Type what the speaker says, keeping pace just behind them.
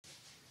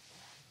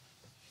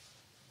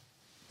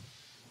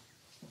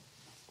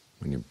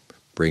When you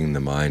bring the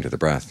mind to the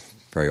breath,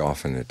 very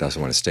often it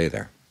doesn't want to stay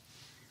there.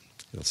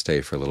 It'll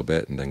stay for a little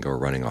bit and then go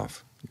running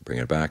off. You bring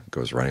it back, it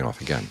goes running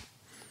off again,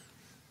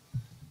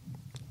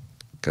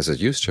 because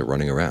it's used to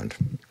running around.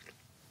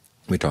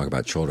 We talk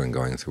about children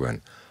going through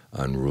an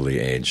unruly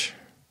age,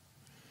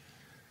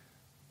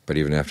 but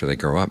even after they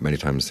grow up, many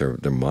times their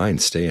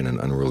minds stay in an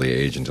unruly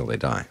age until they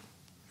die.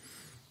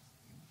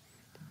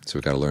 So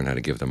we've got to learn how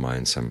to give the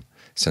mind some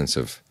sense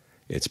of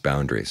its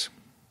boundaries,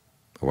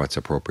 what's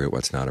appropriate,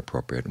 what's not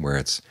appropriate, and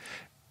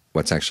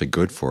what's actually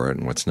good for it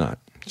and what's not.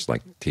 It's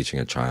like teaching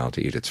a child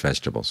to eat its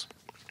vegetables.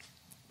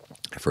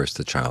 At first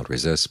the child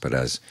resists, but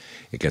as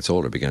it gets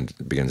older,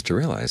 begins to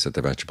realize that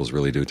the vegetables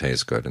really do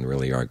taste good and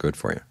really are good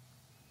for you.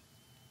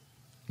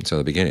 And so at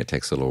the beginning it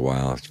takes a little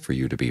while for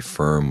you to be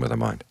firm with the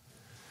mind,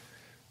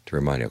 to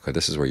remind you, okay,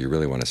 this is where you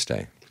really want to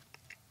stay.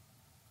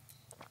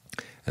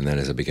 And then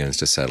as it begins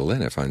to settle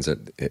in, it finds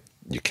that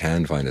you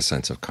can find a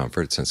sense of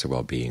comfort, a sense of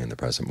well-being in the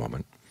present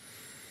moment.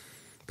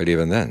 But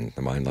even then,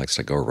 the mind likes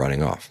to go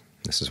running off.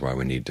 This is why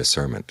we need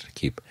discernment, to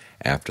keep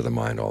after the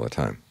mind all the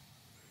time,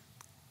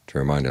 to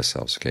remind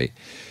ourselves, okay,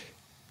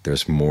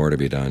 there's more to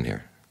be done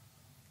here.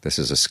 This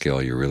is a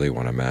skill you really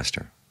want to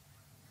master.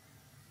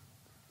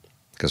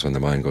 Because when the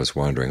mind goes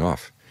wandering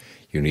off,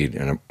 you need,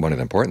 and one of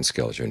the important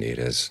skills you need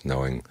is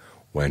knowing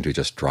when to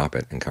just drop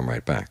it and come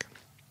right back.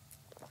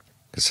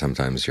 Because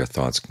sometimes your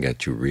thoughts can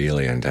get you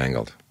really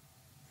entangled.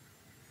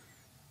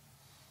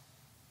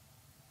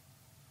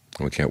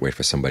 And we can't wait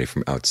for somebody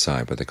from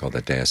outside, what they call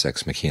the deus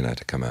ex machina,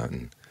 to come out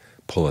and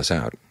pull us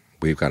out.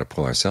 We've got to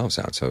pull ourselves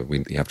out. So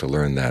you have to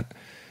learn that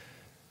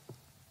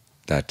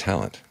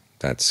talent,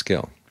 that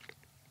skill,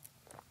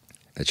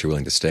 that you're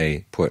willing to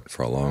stay put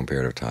for a long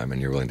period of time, and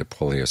you're willing to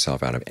pull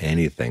yourself out of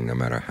anything, no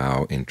matter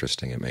how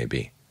interesting it may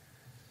be.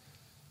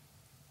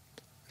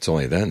 It's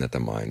only then that the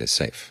mind is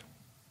safe.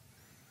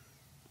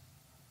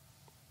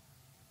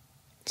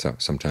 So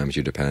sometimes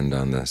you depend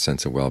on the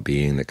sense of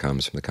well-being that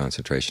comes from the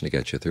concentration to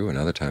get you through, and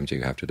other times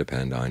you have to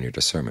depend on your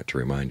discernment to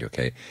remind you,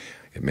 okay,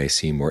 it may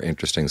seem more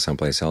interesting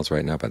someplace else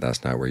right now, but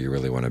that's not where you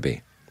really want to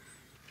be.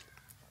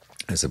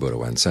 As the Buddha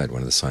once said,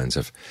 one of the signs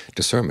of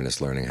discernment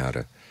is learning how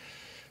to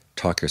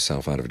talk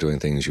yourself out of doing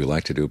things you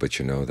like to do, but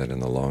you know that in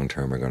the long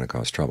term are going to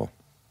cause trouble.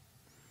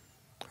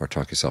 Or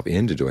talk yourself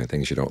into doing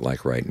things you don't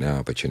like right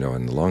now, but you know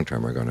in the long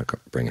term are going to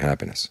bring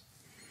happiness.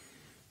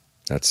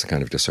 That's the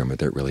kind of discernment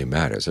that really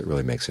matters. It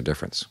really makes a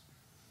difference.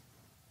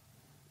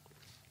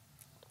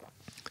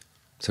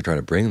 So try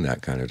to bring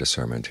that kind of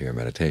discernment to your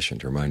meditation,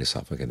 to remind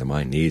yourself, okay, the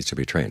mind needs to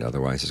be trained,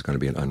 otherwise it's going to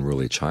be an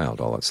unruly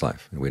child all its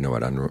life. And we know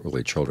what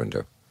unruly children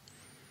do.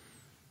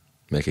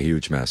 Make a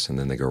huge mess, and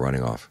then they go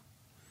running off.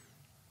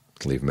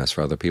 Leave a mess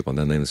for other people, and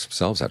then they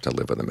themselves have to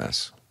live with the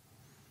mess.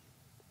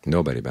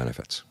 Nobody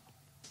benefits.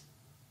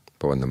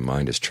 But when the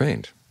mind is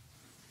trained,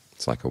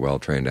 it's like a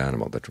well-trained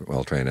animal. The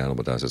well-trained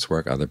animal does its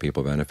work, other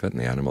people benefit,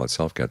 and the animal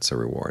itself gets a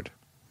reward.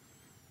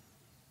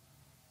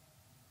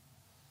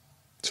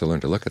 So learn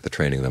to look at the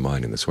training of the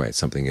mind in this way. It's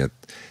something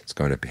that's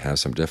going to have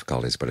some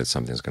difficulties, but it's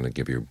something that's going to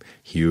give you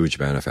huge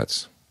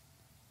benefits.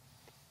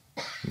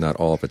 Not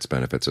all of its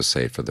benefits are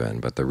saved for the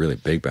end, but the really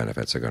big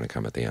benefits are going to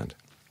come at the end,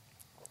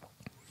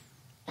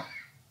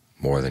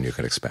 more than you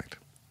could expect.